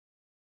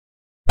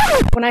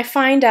When I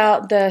find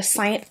out the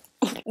science,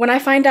 when I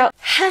find out,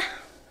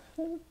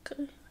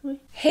 okay.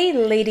 Hey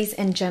ladies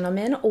and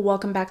gentlemen,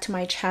 welcome back to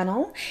my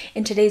channel.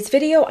 In today's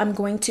video, I'm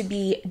going to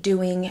be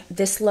doing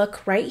this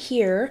look right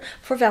here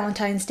for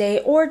Valentine's Day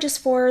or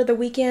just for the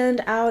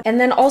weekend out. And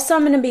then also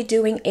I'm going to be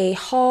doing a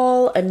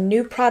haul, a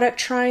new product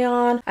try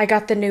on. I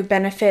got the new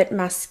Benefit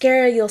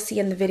mascara. You'll see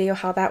in the video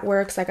how that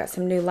works. I got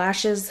some new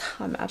lashes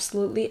I'm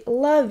absolutely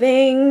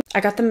loving. I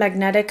got the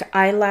magnetic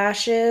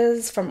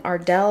eyelashes from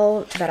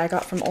Ardell that I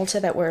got from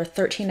Ulta that were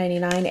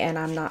 $13.99 and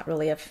I'm not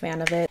really a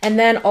fan of it. And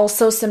then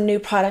also some new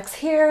products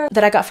here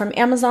that I got from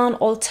Amazon,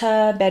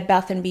 Ulta, Bed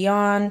Bath &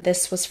 Beyond.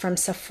 This was from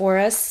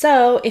Sephora.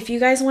 So if you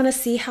guys want to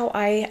see how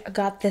I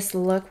got this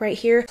look right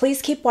here,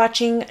 please keep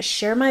watching,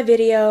 share my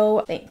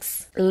video.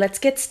 Thanks. Let's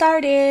get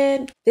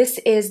started. This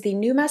is the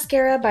new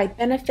mascara by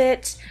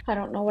Benefit. I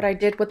don't know what I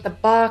did with the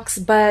box,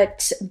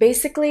 but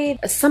basically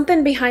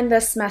something behind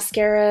this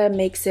mascara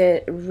makes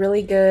it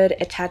really good.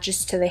 It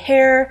attaches to the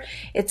hair.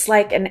 It's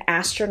like an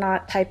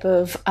astronaut type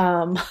of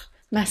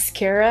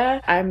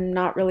mascara. I'm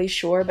not really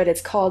sure, but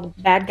it's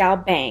called Bad Gal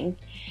Bang.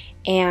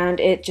 And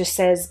it just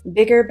says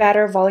bigger,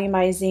 better,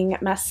 volumizing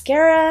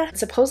mascara.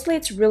 Supposedly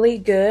it's really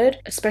good,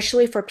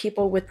 especially for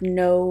people with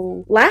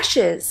no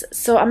lashes.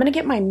 So I'm gonna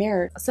get my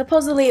mirror.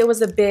 Supposedly it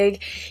was a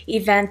big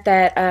event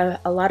that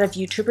a lot of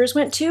YouTubers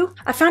went to.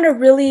 I found a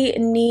really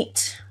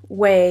neat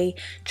way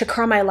to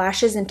curl my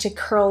lashes and to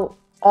curl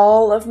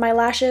all of my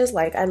lashes.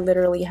 Like I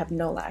literally have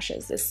no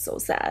lashes. It's so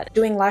sad.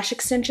 Doing lash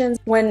extensions,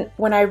 when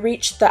I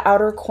reach the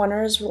outer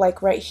corners,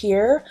 like right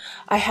here,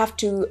 I have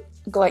to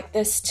go like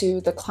this to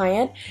the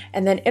client,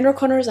 and then inner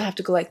corners I have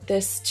to go like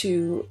this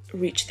to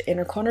reach the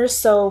inner corners.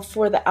 So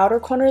for the outer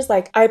corners,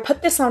 like I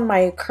put this on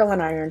my curling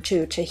iron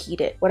too to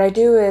heat it. What I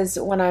do is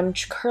when I'm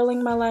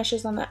curling my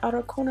lashes on the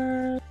outer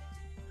corner,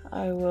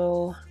 I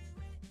will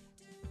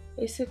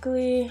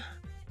basically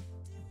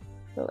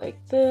go like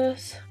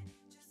this,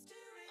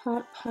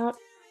 pump, pump,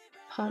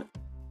 pump,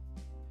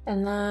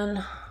 and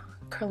then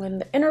curl in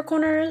the inner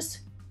corners.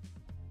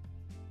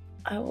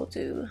 I will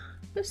do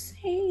the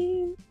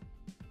same.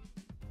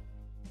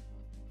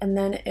 And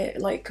then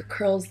it like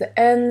curls the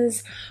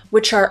ends,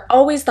 which are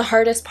always the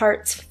hardest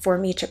parts for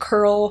me to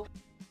curl.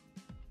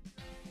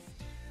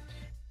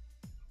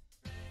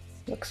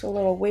 Looks a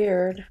little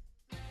weird,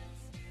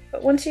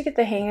 but once you get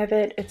the hang of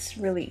it, it's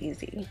really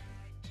easy.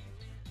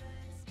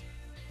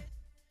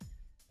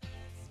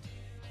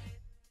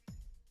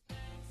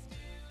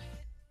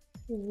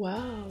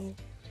 Wow.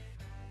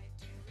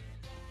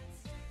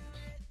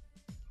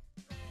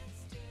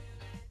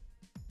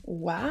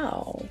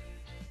 Wow.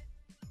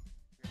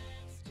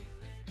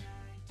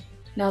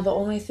 Now the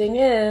only thing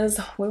is,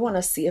 we want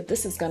to see if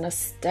this is gonna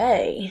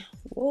stay.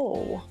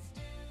 Whoa,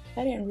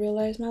 I didn't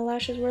realize my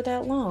lashes were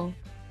that long.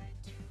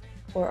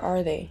 Or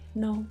are they?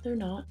 No, they're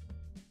not.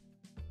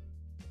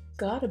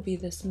 Gotta be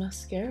this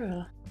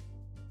mascara.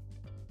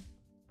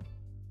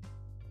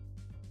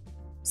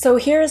 So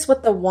here's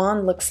what the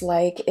wand looks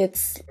like.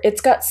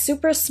 It's got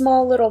super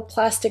small little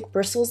plastic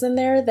bristles in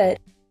there that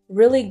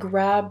really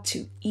grab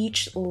to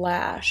each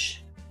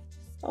lash.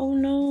 Oh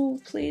no,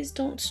 please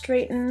don't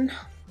straighten.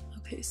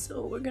 Okay,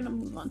 so we're gonna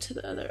move on to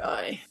the other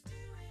eye.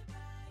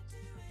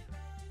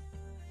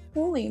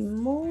 Holy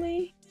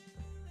moly.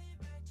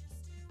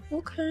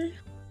 Okay.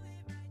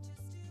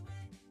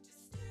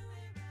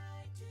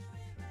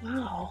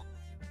 Wow.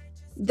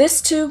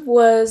 This tube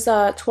was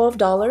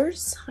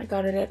 $12. I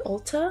got it at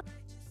Ulta.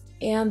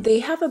 And they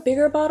have a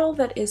bigger bottle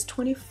that is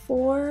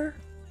 $24,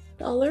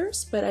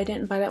 but I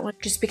didn't buy that one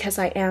just because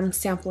I am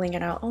sampling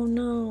it out. Oh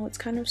no, it's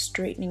kind of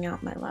straightening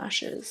out my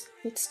lashes.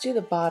 Let's do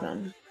the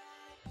bottom.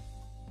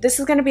 This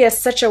is going to be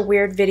such a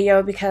weird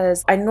video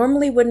because I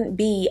normally wouldn't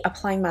be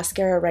applying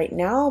mascara right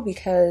now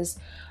because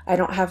I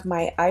don't have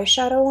my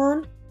eyeshadow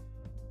on,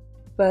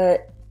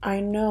 but I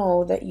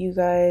know that you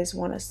guys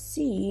want to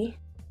see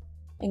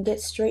and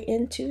get straight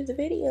into the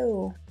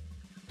video.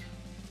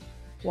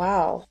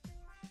 Wow,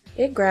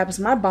 it grabs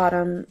my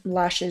bottom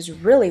lashes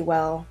really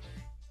well.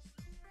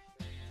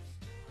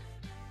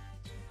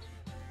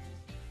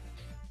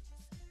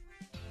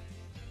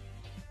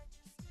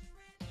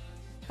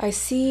 I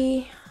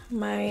see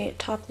my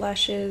top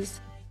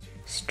lashes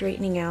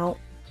straightening out,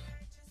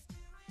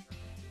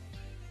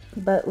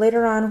 but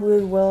later on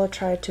we will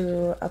try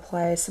to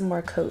apply some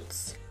more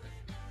coats.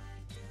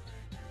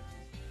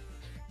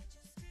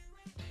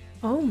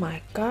 Oh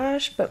my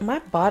gosh, but my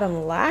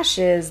bottom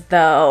lashes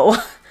though,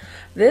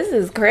 this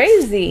is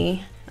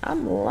crazy.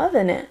 I'm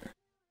loving it.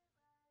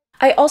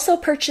 I also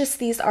purchased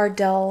these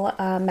Ardell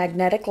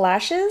magnetic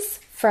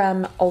lashes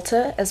from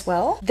Ulta as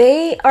well.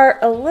 They are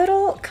a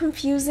little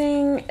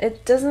confusing.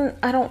 It doesn't,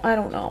 I don't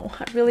know.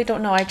 I really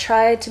don't know. I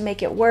tried to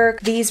make it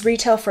work. These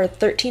retail for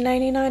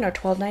 $13.99 or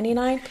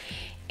 $12.99.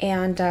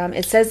 And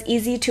it says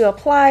easy to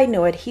apply,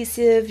 no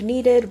adhesive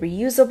needed,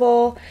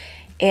 reusable.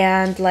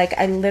 And like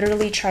I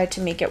literally tried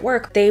to make it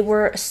work. They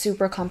were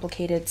super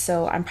complicated,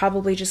 so I'm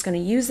probably just gonna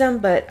use them,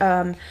 but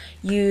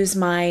use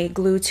my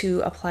glue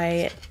to apply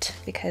it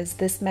because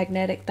this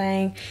magnetic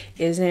thing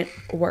isn't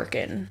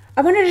working.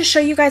 I wanted to show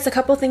you guys a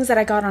couple things that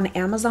I got on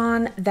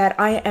Amazon that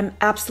I am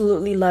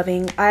absolutely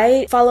loving.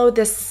 I follow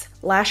this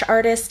lash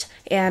artist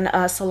and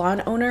a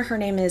salon owner. Her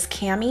name is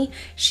Cami.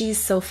 She's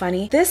so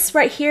funny. This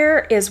right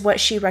here is what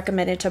she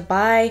recommended to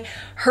buy.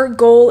 Her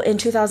goal in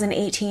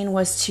 2018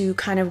 was to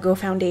kind of go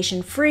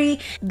foundation free.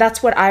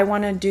 That's what I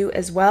want to do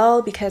as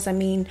well, because I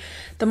mean,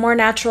 the more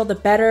natural, the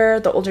better.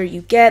 The older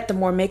you get, the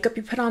more makeup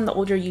you put on, the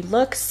older you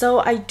look. So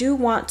I do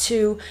want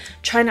to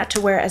try not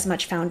to wear as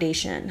much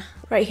foundation.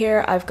 Right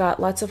here, I've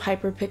got lots of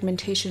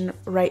hyperpigmentation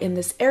right in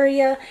this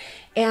area,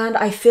 and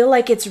I feel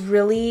like it's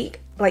really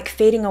like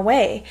fading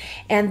away.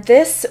 And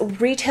this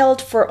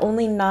retailed for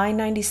only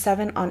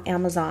 $9.97 on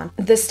Amazon.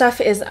 This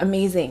stuff is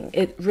amazing.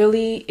 It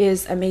really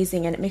is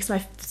amazing, and it makes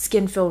my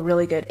skin feel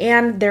really good.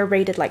 And they're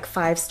rated like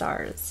 5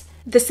 stars.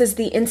 This is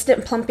the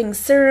Instant Plumping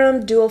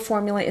Serum, dual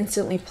formula,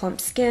 instantly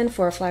plump skin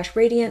for a flash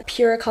radiant,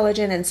 pure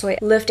collagen and soy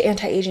lift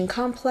anti-aging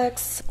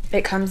complex.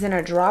 It comes in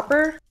a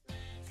dropper.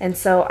 And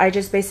so I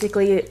just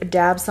basically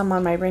dab some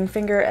on my ring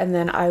finger, and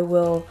then I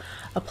will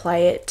apply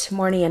it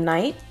morning and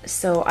night.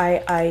 So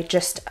I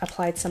just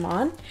applied some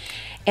on.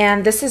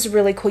 And this is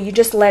really cool. You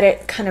just let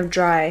it kind of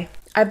dry.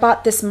 I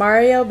bought this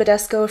Mario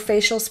Badescu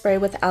facial spray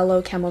with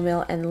aloe,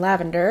 chamomile, and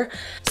lavender.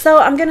 So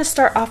I'm going to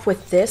start off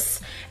with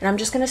this, and I'm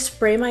just going to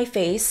spray my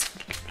face.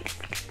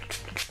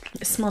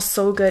 It smells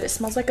so good. It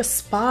smells like a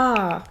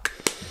spa.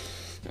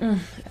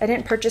 I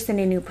didn't purchase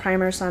any new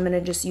primer, so I'm going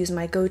to just use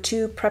my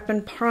go-to Prep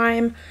and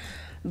Prime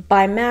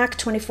by MAC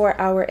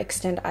 24-hour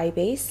Extend Eye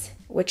Base,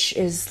 which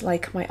is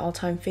like my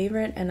all-time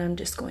favorite, and I'm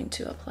just going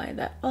to apply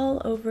that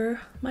all over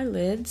my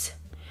lids.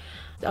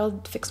 I'll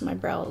fix my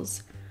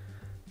brows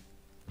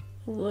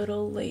a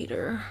little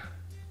later.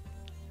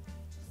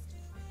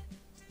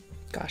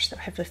 Gosh,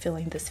 I have a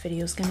feeling this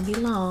video is going to be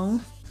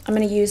long. I'm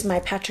going to use my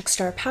Patrick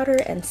Star powder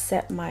and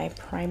set my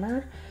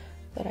primer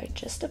that I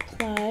just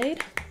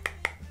applied.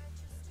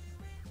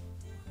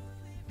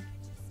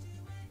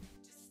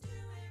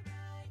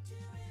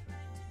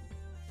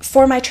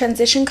 For my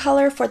transition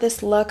color for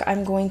this look,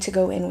 I'm going to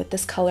go in with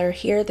this color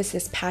here. This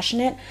is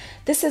Passionate.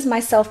 This is my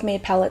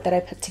self-made palette that I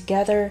put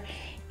together,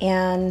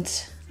 and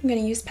I'm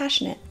going to use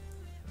Passionate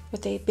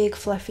with a big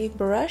fluffy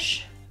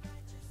brush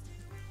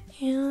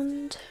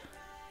and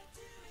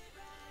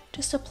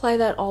just apply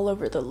that all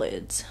over the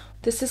lids.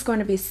 This is going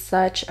to be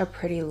such a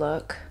pretty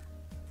look.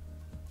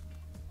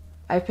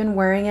 I've been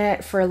wearing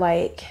it for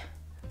like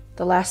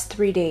the last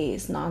 3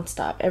 days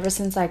nonstop, ever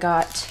since I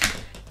got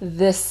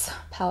this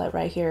palette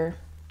right here.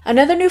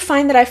 Another new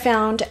find that I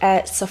found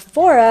at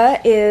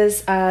Sephora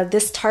is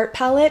this Tarte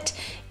palette.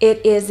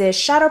 It is a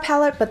shadow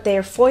palette, but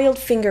they're foiled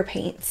finger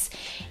paints.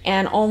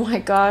 And oh my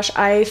gosh,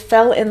 I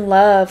fell in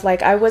love.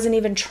 Like, I wasn't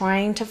even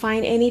trying to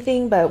find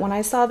anything, but when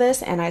I saw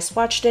this and I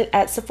swatched it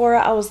at Sephora,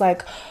 I was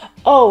like,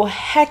 oh,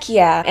 heck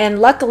yeah. And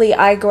luckily,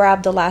 I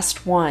grabbed the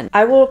last one.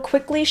 I will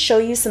quickly show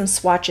you some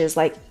swatches,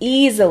 like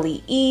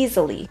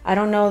easily. I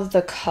don't know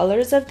the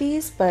colors of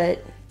these,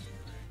 but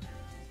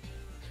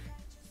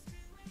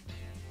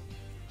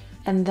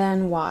and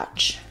then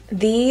watch.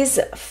 These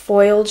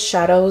foiled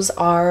shadows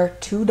are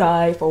to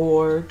die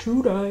for,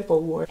 to die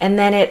for. And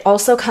then it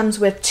also comes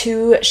with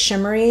 2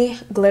 shimmery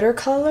glitter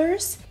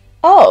colors.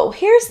 Oh,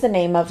 here's the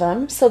name of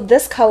them. So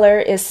this color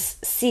is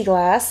Sea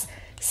Glass,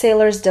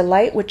 Sailor's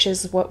Delight, which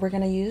is what we're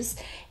gonna use,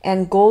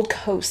 and Gold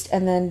Coast.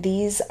 And then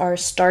these are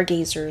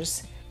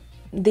Stargazers.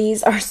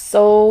 These are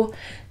so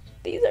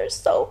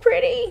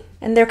pretty.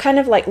 And they're kind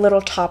of like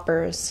little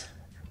toppers.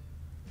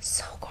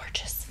 So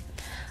gorgeous.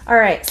 All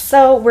right,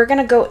 so we're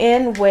gonna go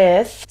in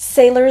with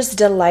Sailor's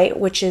Delight,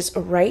 which is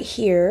right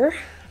here.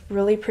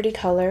 Really pretty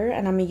color.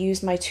 And I'm gonna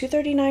use my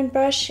 239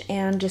 brush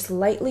and just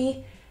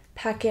lightly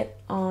pack it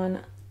on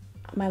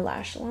my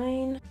lash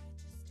line.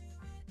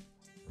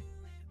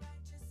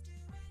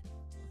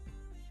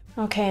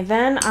 Okay,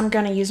 then I'm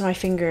gonna use my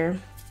finger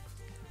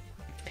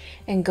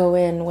and go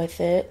in with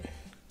it.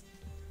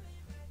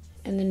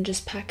 And then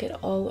just pack it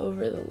all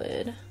over the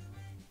lid.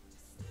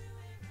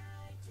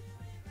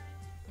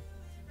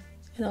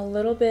 And a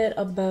little bit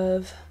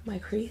above my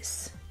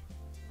crease.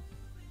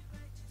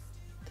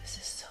 This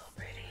is so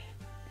pretty.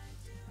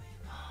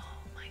 Oh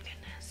my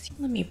goodness.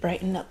 Let me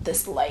brighten up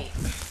this light.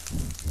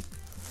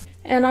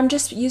 And I'm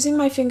just using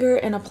my finger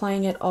and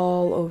applying it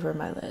all over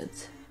my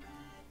lids.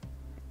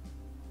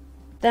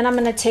 Then I'm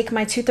gonna take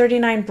my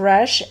 239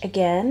 brush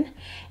again,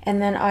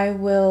 and then I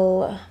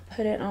will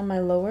put it on my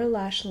lower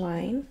lash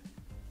line.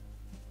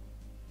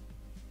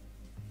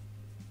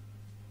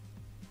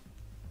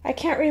 I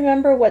can't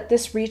remember what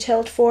this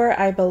retailed for.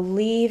 I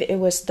believe it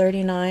was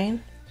 $39.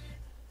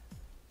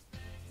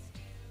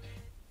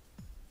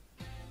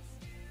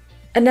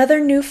 Another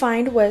new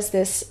find was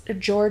this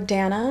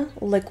Jordana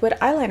liquid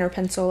eyeliner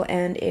pencil,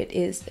 and it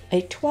is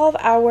a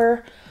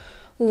 12-hour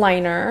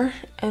liner.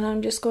 And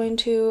I'm just going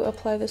to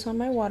apply this on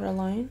my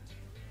waterline.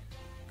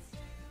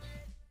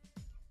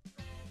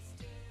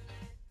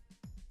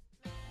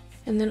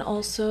 And then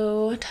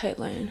also a tight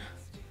line.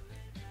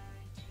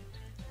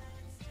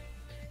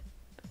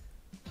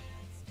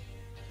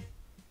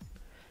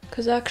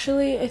 Because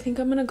actually, I think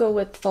I'm gonna go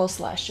with false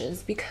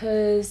lashes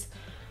because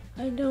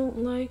I don't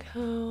like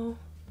how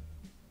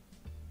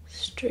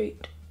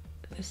straight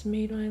this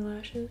made my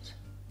lashes.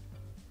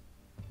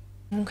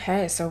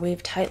 Okay, so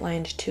we've tight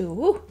lined too.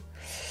 Woo.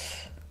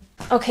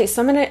 Okay,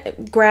 so I'm gonna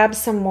grab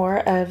some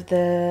more of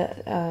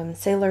the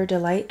Sailor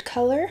Delight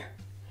color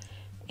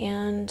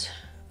and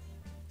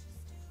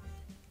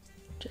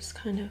just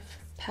kind of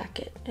pack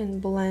it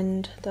and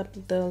blend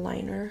the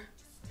liner.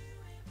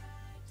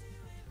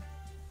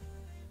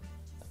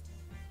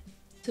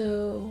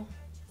 So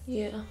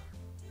yeah,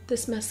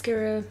 this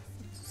mascara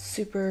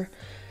super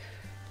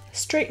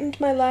straightened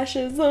my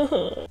lashes.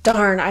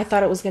 Darn, I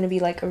thought it was gonna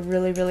be like a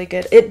really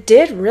good. It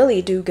did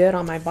really do good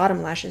on my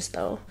bottom lashes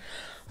though,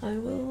 I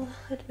will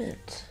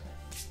admit.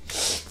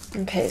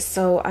 Okay,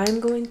 so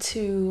I'm going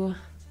to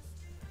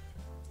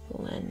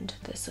blend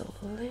this a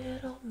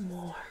little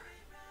more.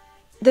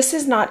 This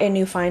is not a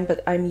new find,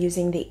 but I'm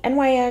using the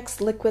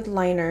NYX liquid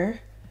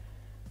liner.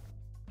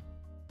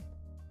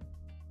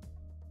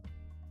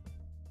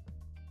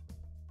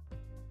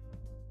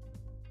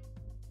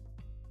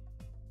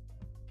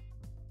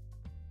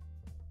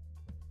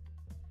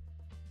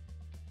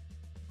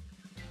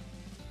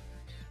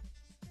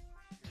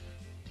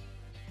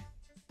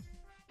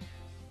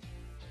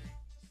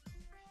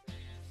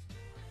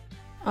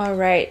 All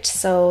right,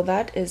 so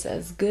that is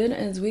as good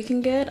as we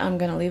can get. I'm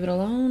gonna leave it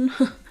alone.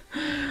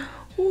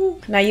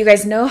 Now you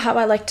guys know how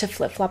I like to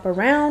flip-flop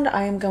around.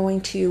 I am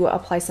going to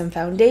apply some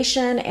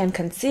foundation and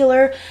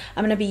concealer.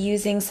 I'm gonna be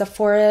using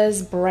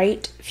Sephora's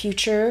Bright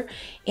Future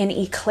in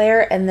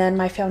Eclair, and then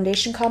my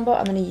foundation combo,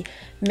 I'm gonna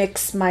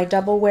mix my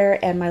Double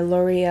Wear and my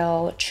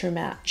L'Oreal True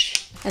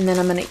Match. And then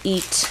I'm gonna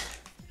eat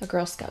a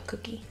Girl Scout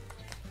cookie.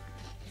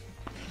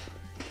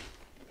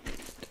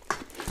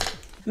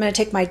 I'm gonna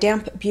take my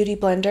damp beauty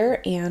blender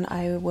and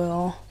I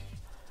will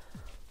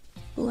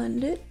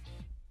blend it.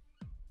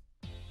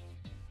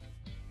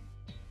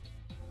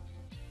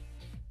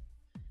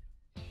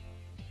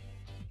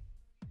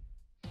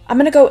 I'm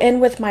gonna go in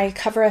with my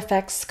Cover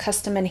FX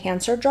Custom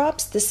Enhancer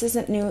Drops. This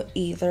isn't new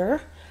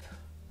either.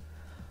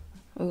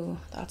 Ooh,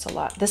 that's a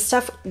lot. This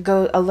stuff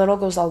goes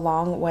a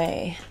long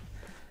way.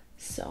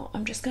 So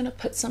I'm just gonna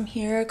put some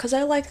here because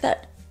I like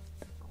that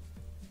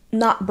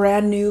not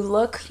brand new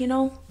look, you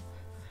know?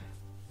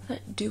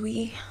 That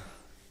dewy,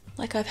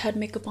 like I've had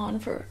makeup on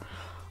for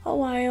a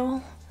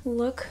while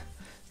look.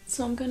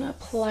 So I'm gonna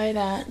apply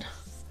that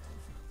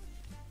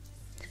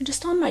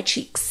just on my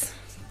cheeks.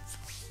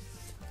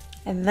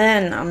 And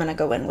then I'm gonna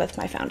go in with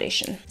my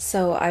foundation.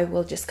 So I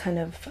will just kind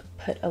of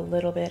put a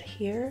little bit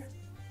here.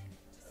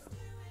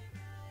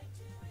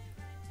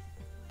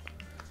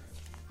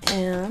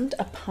 And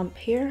a pump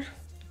here.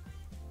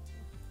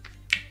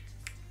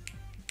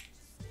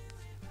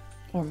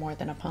 Or more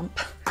than a pump.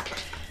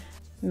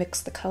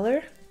 Mix the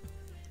color.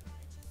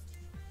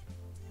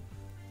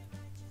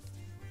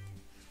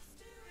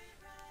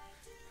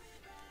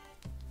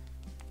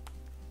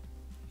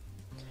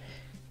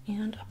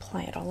 And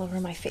apply it all over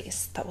my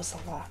face. That was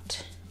a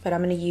lot. But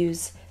I'm going to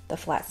use the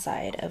flat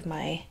side of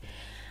my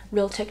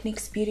Real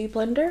Techniques Beauty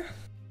Blender.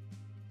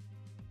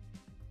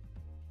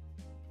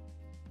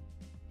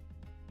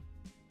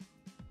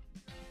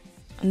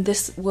 And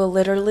this will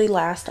literally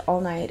last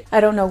all night.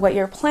 I don't know what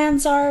your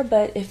plans are,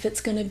 but if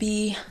it's going to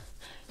be,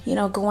 you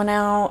know, going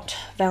out,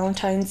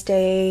 Valentine's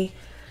Day,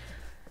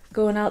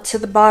 going out to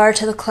the bar,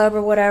 to the club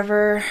or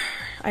whatever.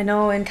 I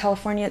know in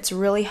California it's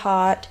really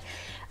hot.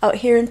 Out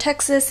here in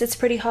Texas, it's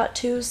pretty hot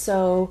too,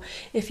 so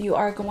if you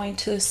are going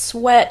to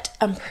sweat,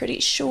 I'm pretty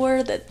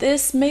sure that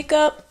this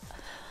makeup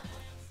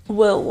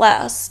will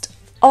last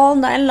all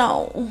night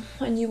long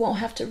and you won't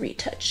have to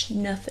retouch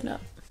nothing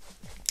up.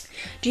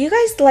 Do you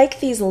guys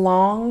like these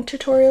long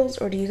tutorials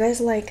or do you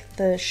guys like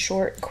the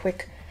short,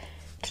 quick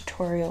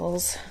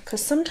tutorials?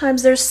 Because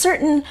sometimes there's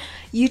certain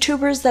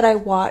YouTubers that I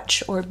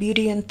watch or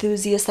beauty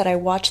enthusiasts that I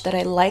watch that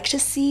I like to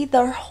see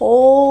their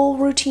whole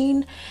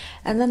routine.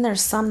 And then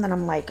there's some that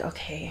I'm like,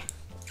 okay,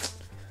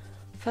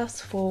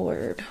 fast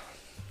forward.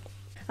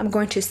 I'm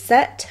going to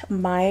set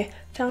my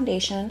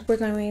foundation. We're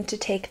going to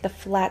take the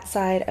flat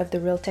side of the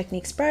Real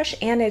Techniques brush,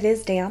 and it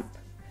is damp.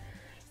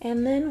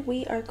 And then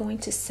we are going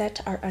to set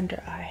our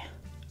under eye.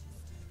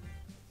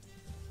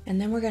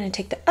 And then we're going to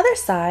take the other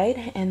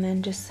side and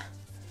then just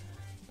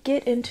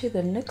get into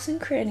the nooks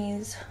and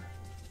crannies.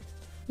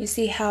 You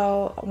see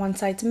how one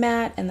side's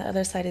matte and the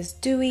other side is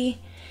dewy.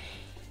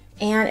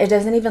 And it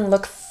doesn't even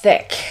look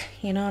thick.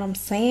 You know what I'm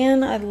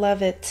saying? I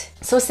love it.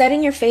 So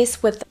setting your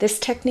face with this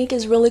technique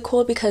is really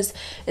cool because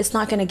it's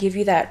not going to give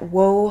you that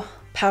whoa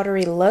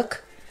powdery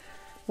look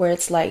where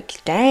it's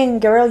like, dang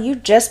girl, you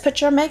just put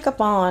your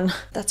makeup on.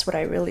 That's what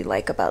I really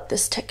like about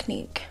this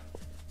technique.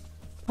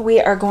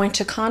 We are going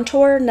to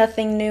contour,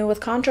 nothing new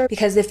with contour,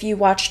 because if you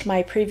watched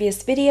my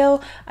previous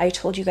video, I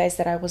told you guys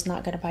that I was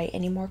not going to buy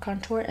any more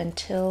contour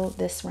until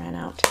this ran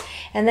out.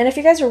 And then if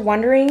you guys are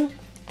wondering,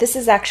 this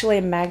is actually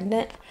a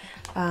magnet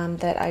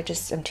that I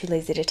just am too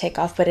lazy to take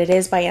off, but it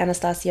is by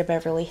Anastasia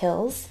Beverly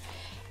Hills.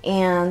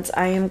 And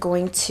I am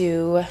going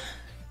to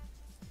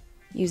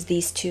use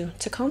these two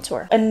to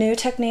contour. A new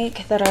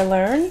technique that I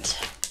learned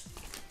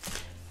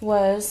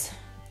was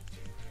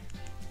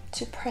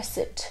to press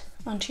it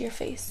onto your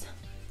face.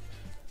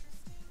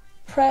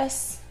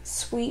 Press,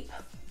 sweep,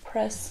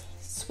 press,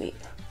 sweep.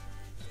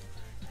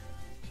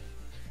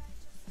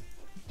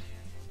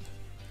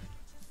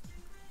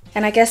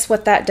 And I guess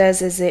what that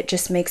does is it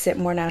just makes it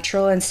more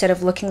natural. Instead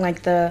of looking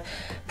like the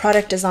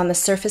product is on the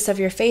surface of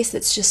your face,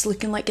 it's just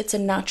looking like it's a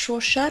natural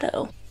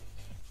shadow.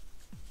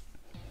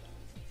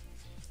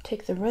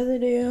 Take the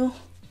residue.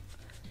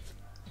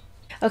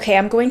 Okay,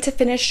 I'm going to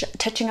finish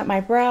touching up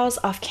my brows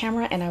off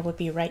camera and I will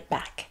be right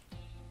back.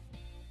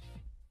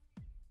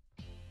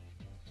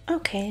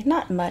 Okay,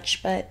 not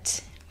much,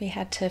 but we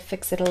had to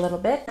fix it a little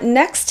bit.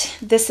 Next,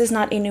 this is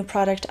not a new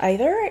product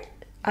either.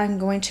 I'm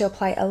going to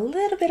apply a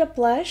little bit of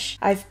blush.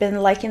 I've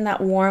been liking that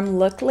warm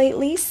look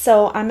lately,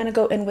 so I'm gonna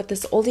go in with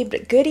this oldie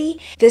but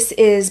goodie. This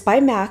is by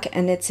MAC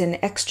and it's an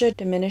extra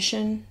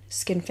diminishing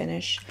skin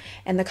finish,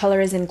 and the color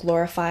is in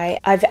Glorify.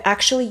 I've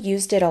actually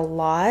used it a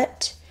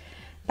lot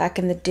back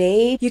in the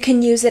day. You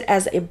can use it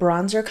as a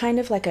bronzer, kind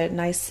of like a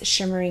nice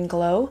shimmering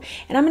glow.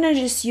 And I'm gonna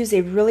just use a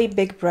really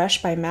big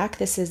brush by MAC.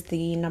 This is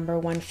the number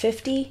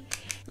 150.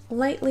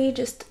 Lightly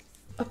just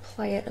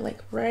apply it like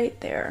right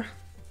there.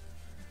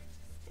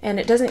 And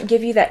it doesn't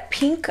give you that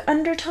pink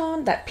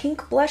undertone, that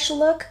pink blush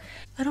look.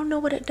 I don't know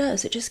what it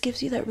does. It just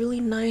gives you that really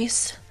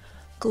nice,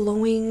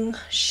 glowing,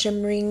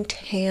 shimmering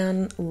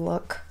tan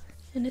look.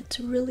 And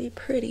it's really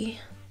pretty.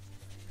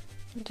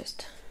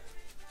 Just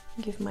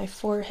give my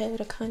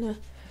forehead a kind of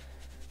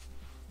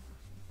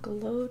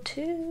glow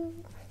too.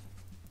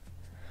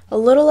 A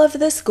little of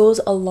this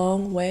goes a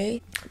long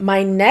way.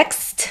 My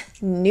next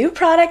new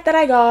product that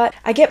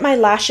I get my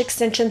lash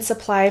extension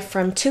supply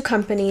from two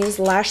companies,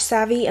 Lash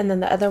Savvy, and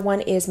then the other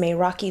one is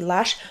Meraki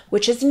Lash,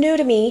 which is new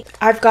to me.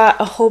 I've got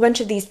a whole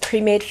bunch of these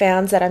pre-made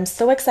fans that I'm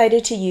so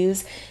excited to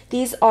use.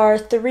 These are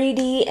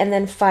 3D and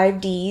then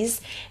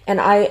 5Ds,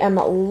 and I am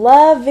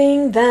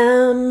loving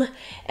them.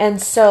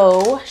 And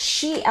so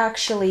she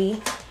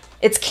actually,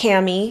 it's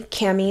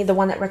Cami, the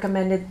one that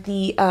recommended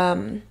the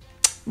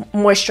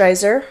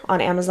moisturizer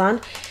on Amazon.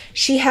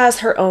 She has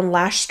her own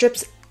lash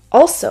strips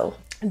also.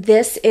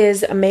 This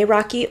is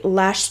Meraki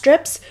lash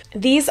strips.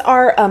 These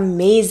are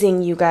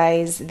amazing, you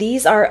guys.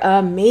 These are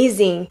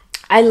amazing.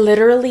 I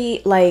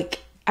literally,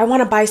 I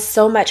want to buy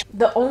so much.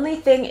 The only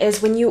thing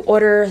is when you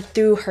order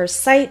through her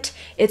site,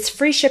 it's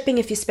free shipping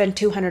if you spend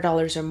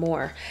 $200 or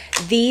more.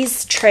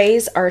 These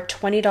trays are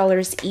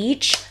 $20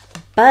 each.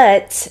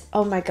 But,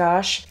 oh my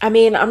gosh, I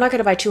mean, I'm not going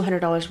to buy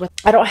 $200 worth.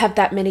 I don't have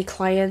that many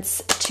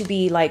clients to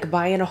be like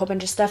buying a whole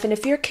bunch of stuff. And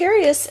if you're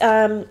curious,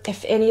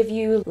 if any of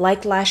you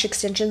like lash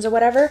extensions or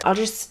whatever, I'll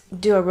just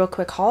do a real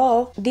quick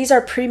haul. These are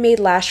pre-made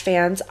lash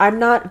fans. I'm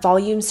not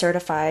volume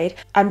certified.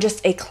 I'm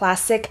just a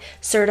classic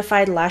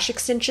certified lash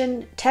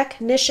extension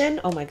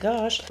technician. Oh my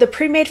gosh. The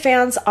pre-made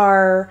fans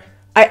are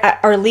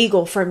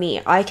legal for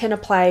me. I can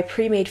apply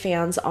pre-made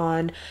fans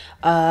on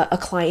a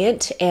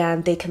client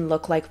and they can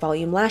look like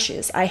volume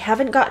lashes. I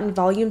haven't gotten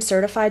volume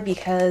certified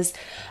because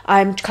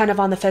I'm kind of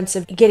on the fence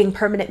of getting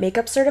permanent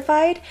makeup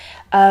certified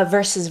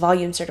versus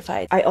volume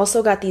certified. I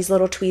also got these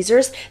little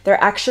tweezers.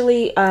 They're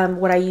actually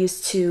what I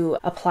use to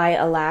apply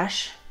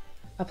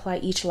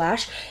each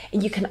lash,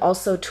 and you can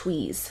also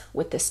tweeze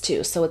with this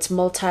too. So it's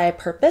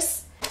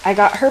multi-purpose. I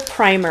got her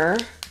primer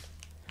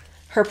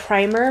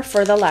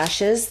for the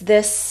lashes.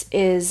 This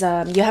is,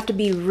 you have to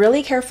be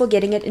really careful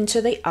getting it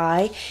into the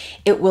eye.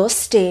 It will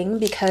sting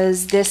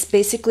because this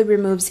basically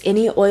removes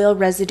any oil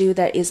residue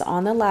that is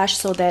on the lash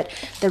so that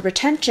the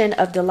retention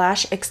of the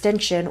lash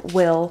extension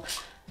will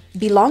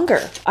be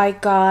longer. I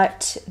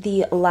got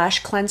the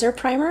lash cleanser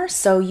primer.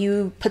 So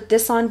you put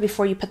this on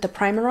before you put the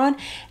primer on,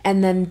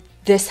 and then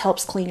this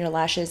helps clean your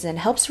lashes and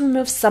helps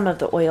remove some of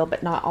the oil,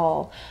 but not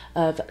all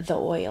of the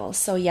oil.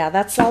 So yeah,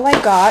 that's all I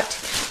got,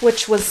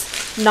 which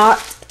was not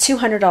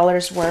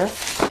 $200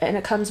 worth. And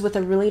it comes with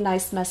a really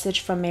nice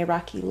message from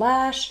Meraki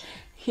Lash.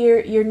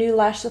 Here, your new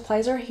lash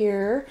supplies are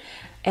here.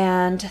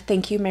 And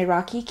thank you,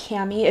 Meraki,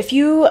 Cami. If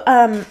you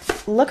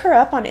look her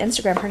up on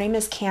Instagram, her name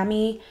is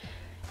Cami.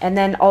 And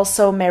then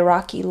also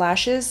Meraki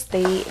Lashes,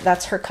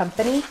 that's her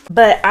company.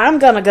 But I'm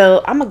gonna go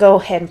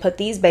ahead and put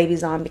these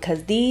babies on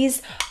because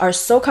these are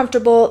so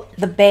comfortable.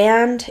 The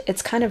band,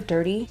 it's kind of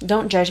dirty.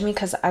 Don't judge me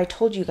because I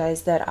told you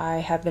guys that I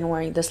have been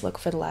wearing this look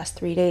for the last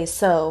 3 days.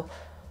 So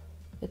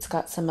it's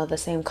got some of the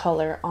same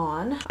color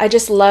on. I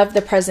just love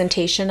the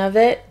presentation of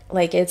it.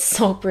 Like, it's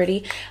so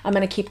pretty. I'm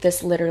gonna keep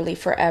this literally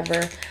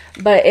forever.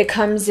 But it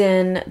comes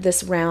in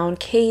this round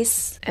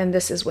case and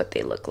this is what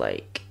they look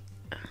like.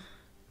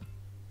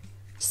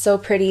 So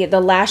pretty.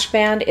 The lash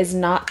band is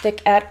not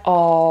thick at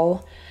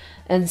all,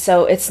 and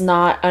so it's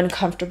not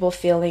uncomfortable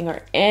feeling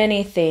or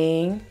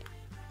anything.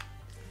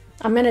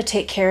 I'm gonna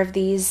take care of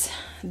these.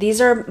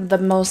 These are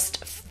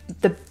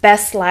the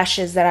best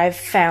lashes that I've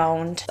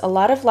found. A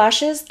lot of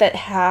lashes that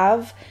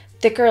have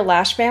thicker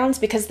lash bands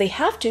because they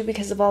have to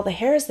because of all the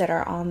hairs that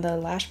are on the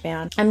lash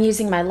band. I'm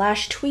using my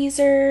lash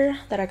tweezer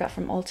that I got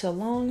from Ulta a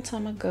long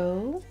time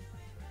ago,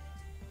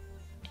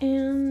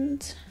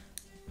 and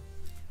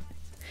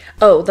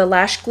Oh, the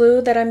lash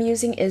glue that I'm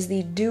using is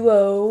the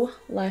Duo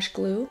lash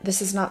glue.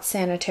 This is not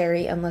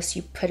sanitary unless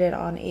you put it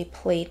on a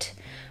plate,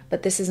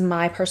 but this is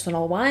my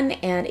personal one,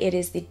 and it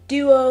is the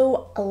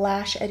Duo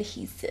lash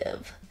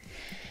adhesive.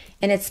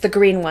 And it's the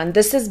green one.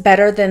 This is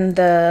better than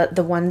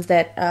the ones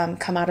that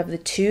come out of the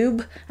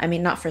tube. I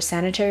mean, not for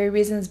sanitary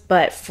reasons,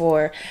 but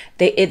for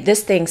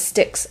this thing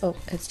sticks. Oh,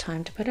 it's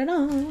time to put it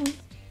on.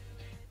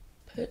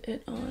 Put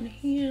it on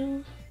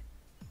here.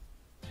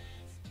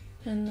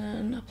 And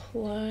then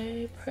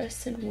apply,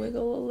 press and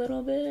wiggle a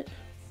little bit.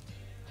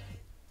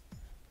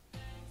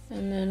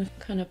 And then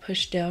kind of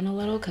push down a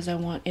little because I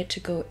want it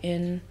to go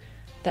in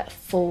that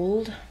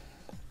fold.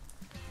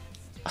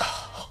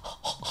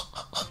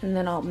 And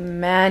then I'll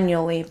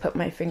manually put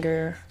my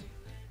finger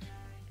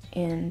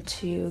in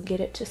to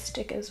get it to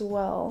stick as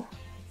well.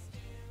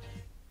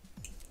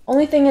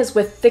 Only thing is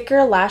with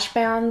thicker lash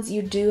bands,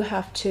 you do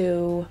have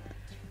to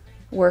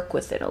work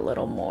with it a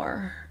little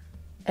more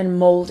and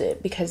mold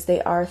it because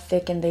they are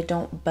thick and they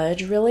don't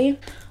budge really.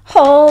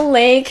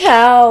 Holy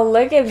cow,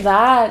 look at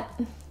that.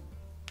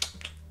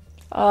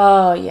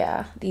 Oh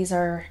yeah, these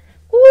are,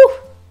 woo,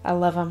 I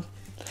love them.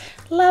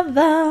 Love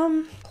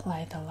them.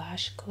 Apply the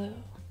lash glue.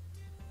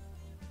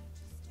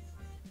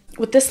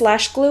 With this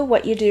lash glue,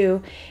 what you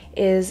do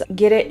is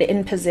get it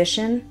in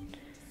position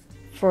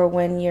for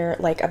when you're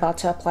like about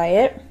to apply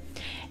it.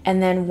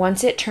 And then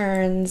once it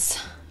turns,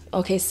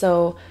 okay,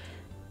 so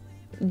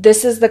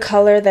this is the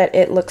color that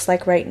it looks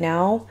like right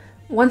now.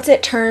 Once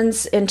it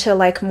turns into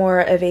like more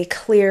of a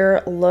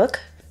clear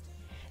look,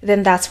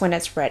 then that's when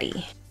it's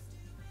ready.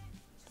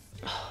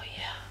 Oh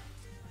yeah.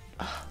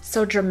 Oh,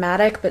 so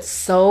dramatic, but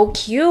so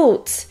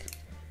cute.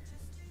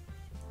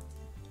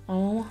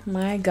 Oh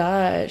my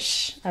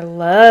gosh, I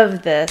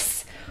love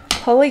this.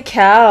 Holy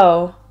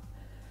cow.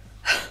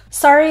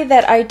 Sorry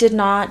that I did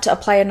not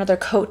apply another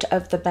coat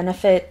of the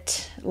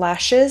Benefit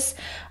lashes.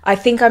 I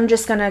think I'm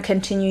just gonna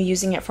continue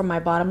using it for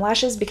my bottom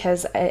lashes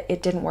because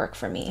it didn't work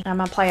for me. I'm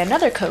gonna apply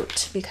another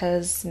coat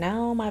because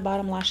now my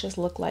bottom lashes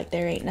look like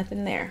there ain't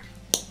nothing there.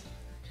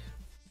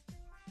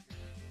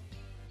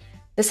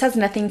 This has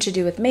nothing to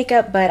do with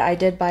makeup, but I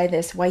did buy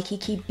this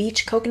Waikiki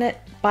Beach Coconut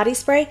Body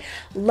Spray.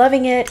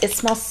 Loving it. It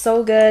smells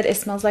so good. It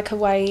smells like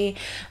Hawaii.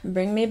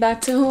 Bring me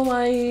back to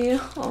Hawaii.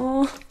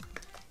 Oh.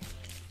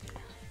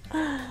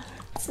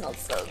 It smells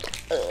so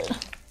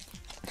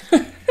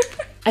good.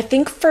 I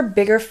think for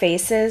bigger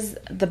faces,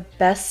 the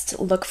best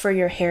look for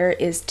your hair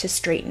is to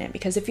straighten it,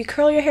 because if you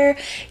curl your hair,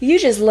 you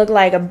just look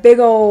like a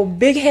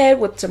big head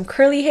with some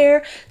curly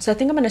hair. So I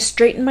think I'm going to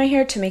straighten my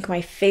hair to make my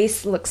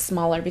face look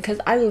smaller,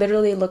 because I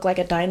literally look like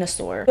a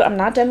dinosaur. I'm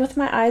not done with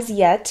my eyes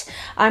yet.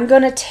 I'm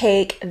going to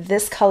take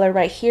this color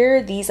right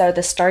here. These are the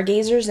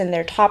Stargazers and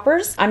their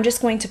toppers. I'm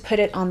just going to put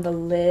it on the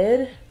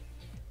lid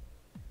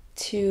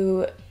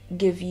to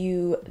give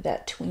you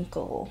that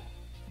twinkle.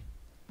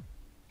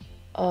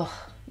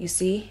 Oh, you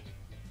see?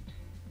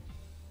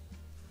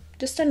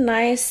 Just a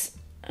nice,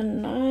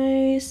 and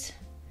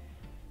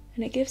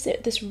it gives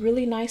it this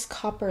really nice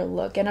copper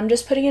look. And I'm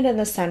just putting it in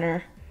the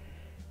center.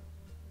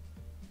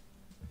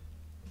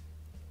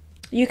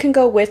 You can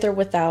go with or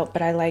without,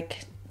 but I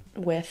like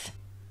with.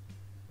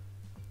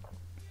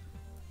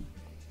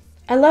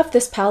 I love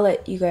this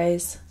palette, you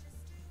guys.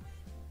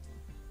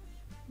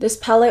 This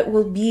palette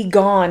will be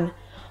gone.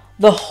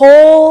 The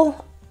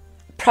whole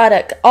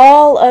product,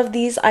 all of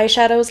these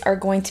eyeshadows are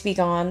going to be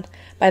gone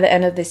by the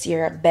end of this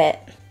year, I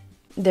bet.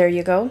 There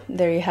you go.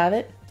 There you have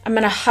it. I'm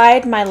going to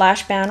hide my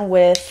lash band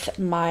with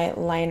my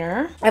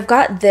liner. I've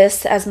got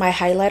this as my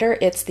highlighter.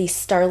 It's the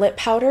Starlit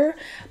Powder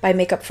by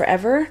Makeup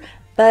Forever,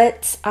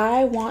 but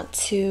I want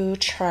to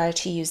try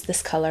to use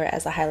this color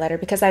as a highlighter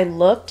because I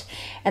looked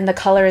and the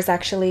color is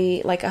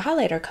actually like a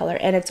highlighter color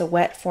and it's a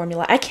wet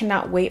formula. I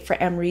cannot wait for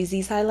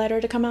Amrezy's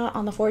highlighter to come out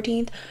on the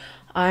 14th.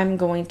 I'm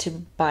going to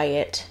buy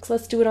it. So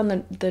let's do it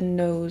on the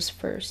nose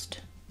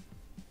first.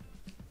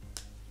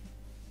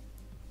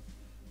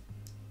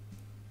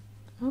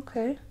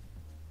 Okay.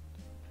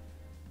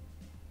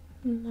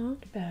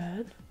 Not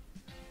bad.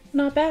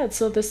 Not bad.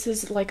 So this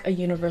is like a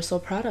universal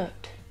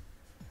product.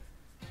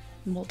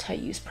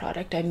 Multi-use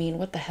product. I mean,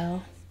 what the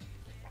hell?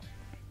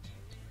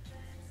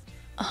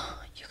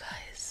 Oh, you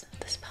guys,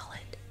 this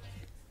palette.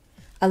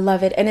 I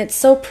love it, and it's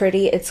so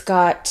pretty. It's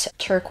got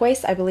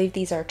turquoise. I believe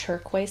these are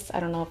turquoise. I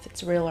don't know if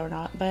it's real or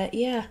not, but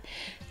yeah,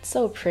 it's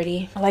so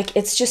pretty. Like,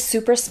 it's just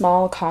super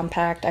small,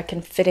 compact. I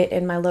can fit it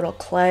in my little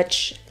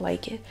clutch.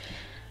 Like,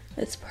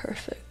 it's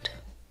perfect.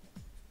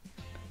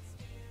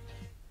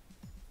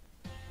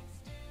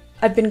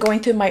 I've been going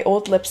through my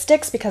old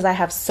lipsticks because I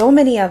have so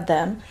many of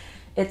them.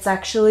 It's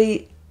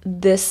actually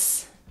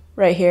this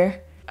right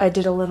here. I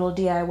did a little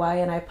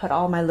DIY and I put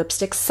all my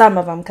lipsticks, some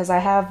of them, because I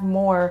have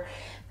more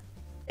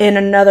in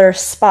another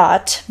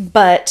spot,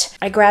 but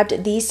I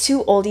grabbed these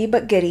two oldie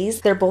but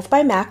goodies. They're both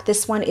by MAC.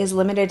 This one is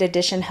limited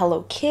edition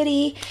Hello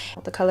Kitty.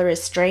 The color is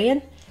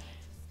Strayin.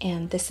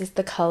 And this is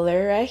the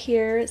color right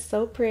here. It's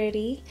so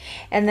pretty.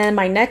 And then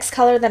my next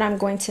color that I'm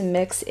going to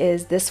mix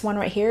is this one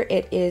right here.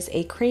 It is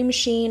a cream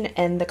sheen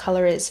and the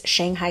color is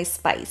Shanghai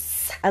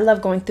Spice. I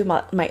love going through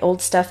my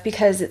old stuff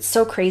because it's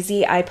so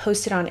crazy. I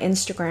posted on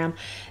Instagram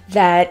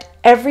that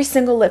every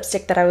single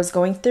lipstick that I was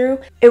going through,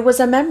 it was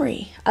a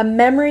memory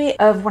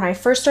of when I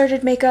first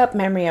started makeup,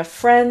 memory of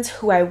friends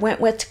who I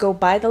went with to go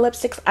buy the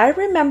lipsticks. I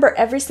remember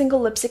every single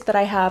lipstick that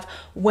I have,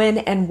 when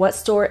and what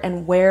store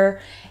and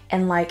where,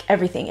 and like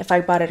everything. If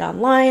I bought it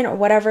online or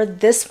whatever.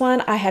 This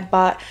one I had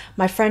bought,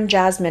 my friend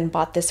Jasmine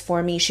bought this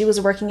for me. She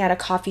was working at a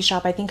coffee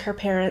shop. I think her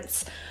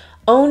parents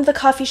owned the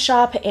coffee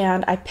shop,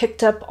 and I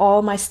picked up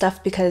all my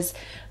stuff because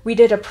we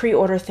did a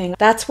pre-order thing.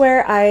 That's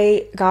where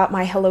I got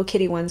my Hello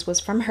Kitty ones,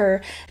 was from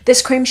her.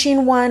 This cream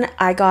sheen one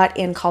I got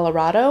in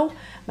Colorado.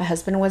 My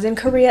husband was in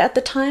Korea at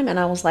the time, and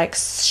I was like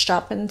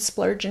shopping,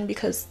 splurging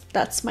because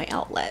that's my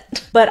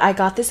outlet. But I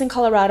got this in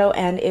Colorado,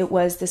 and it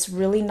was this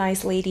really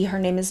nice lady. Her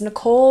name is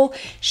Nicole.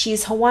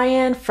 She's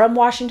Hawaiian from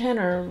Washington,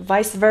 or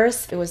vice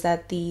versa. It was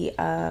at the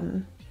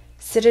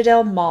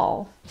Citadel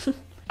Mall.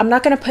 I'm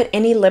not gonna put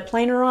any lip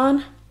liner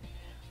on.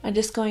 I'm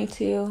just going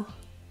to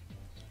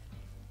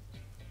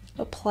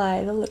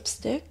apply the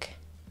lipstick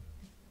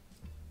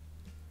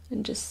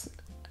and just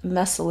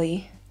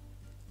messily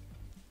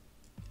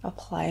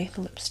apply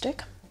the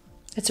lipstick.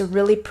 It's a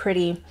really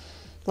pretty,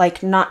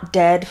 like not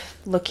dead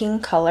looking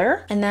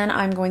color. And then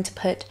I'm going to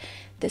put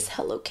this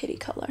Hello Kitty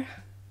color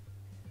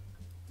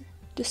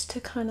just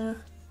to kind of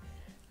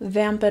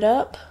vamp it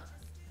up,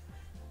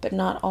 but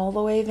not all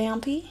the way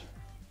vampy.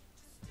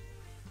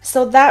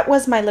 So that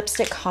was my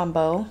lipstick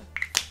combo,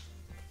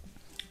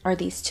 are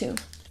these two.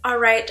 All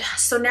right,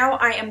 so now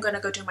I am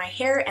gonna go do my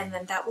hair, and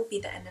then that will be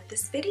the end of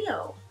this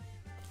video.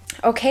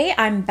 Okay,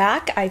 I'm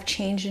back. I've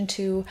changed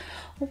into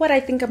what I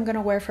think I'm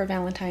gonna wear for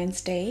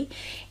Valentine's Day,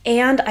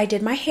 and I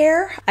did my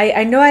hair.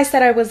 I know I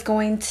said I was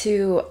going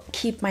to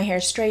keep my hair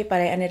straight, but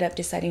I ended up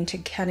deciding to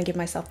kind of give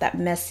myself that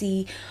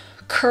messy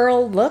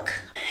curl look.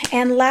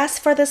 And last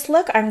for this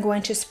look, I'm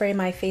going to spray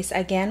my face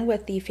again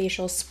with the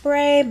facial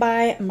spray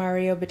by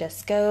Mario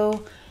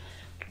Badescu.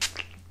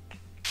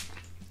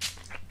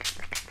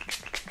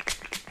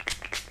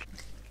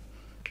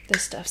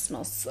 This stuff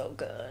smells so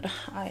good.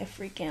 I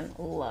freaking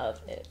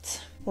love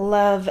it.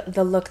 Love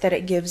the look that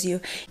it gives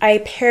you. I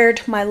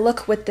paired my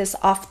look with this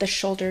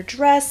off-the-shoulder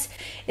dress.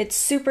 It's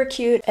super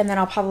cute, and then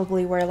I'll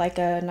probably wear like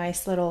a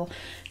nice little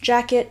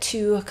jacket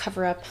to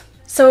cover up.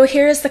 So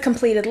here's the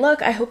completed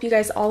look. I hope you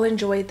guys all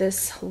enjoyed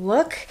this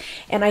look,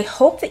 and I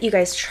hope that you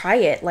guys try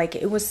it. Like,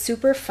 it was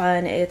super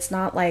fun. It's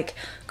not like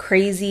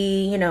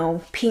crazy, you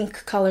know,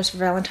 pink colors for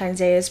Valentine's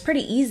Day. It's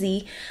pretty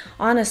easy,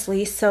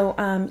 honestly. So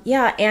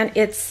yeah, and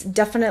it's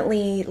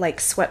definitely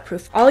like sweat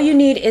proof. All you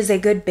need is a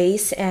good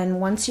base,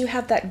 and once you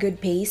have that good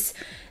base,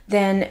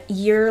 then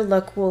your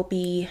look will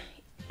be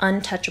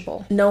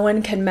untouchable. No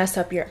one can mess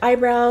up your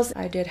eyebrows.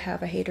 I did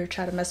have a hater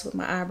try to mess with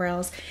my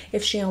eyebrows.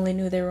 If she only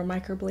knew they were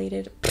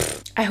microbladed.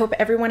 I hope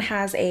everyone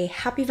has a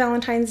happy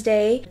Valentine's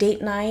Day,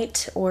 date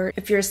night, or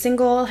if you're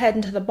single,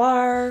 heading to the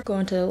bar,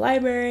 going to the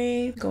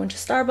library, going to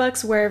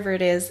Starbucks, wherever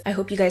it is. I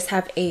hope you guys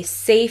have a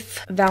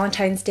safe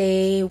Valentine's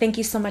Day. Thank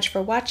you so much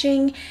for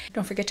watching.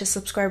 Don't forget to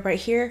subscribe right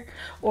here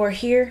or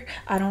here.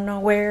 I don't know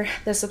where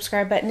the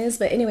subscribe button is,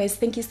 but anyways,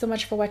 thank you so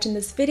much for watching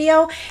this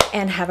video,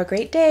 and have a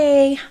great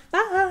day.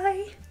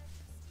 Bye.